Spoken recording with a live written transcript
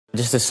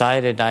just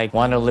decided I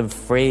want to live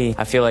free.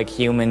 I feel like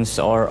humans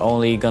are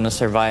only gonna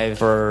survive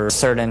for a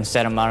certain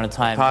set amount of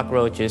time.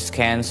 Cockroaches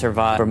can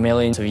survive for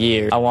millions of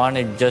years. I want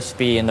to just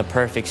be in the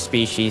perfect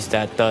species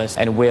that does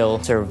and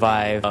will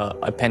survive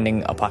a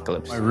pending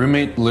apocalypse. My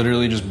roommate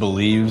literally just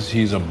believes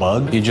he's a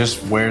bug. He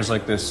just wears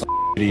like this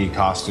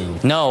costume.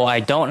 No, I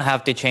don't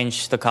have to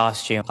change the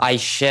costume. I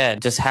shed.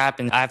 It just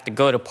happens. I have to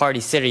go to Party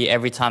City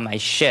every time I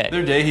shed. The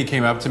other day he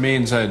came up to me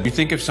and said, "You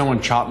think if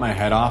someone chopped my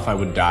head off, I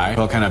would die?" I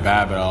felt kind of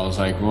bad, but I was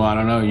like, well, I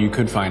don't know. You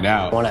could find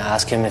out. I want to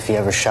ask him if he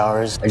ever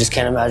showers. I just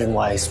can't imagine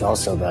why he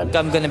smells so bad.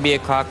 I'm gonna be a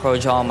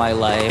cockroach all my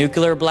life.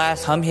 Nuclear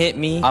blast, come hit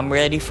me. I'm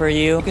ready for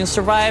you. You can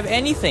survive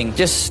anything.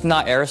 Just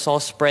not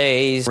aerosol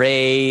sprays,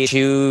 rays,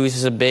 shoes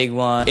is a big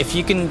one. If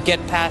you can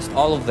get past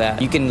all of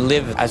that, you can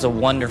live as a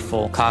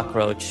wonderful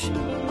cockroach.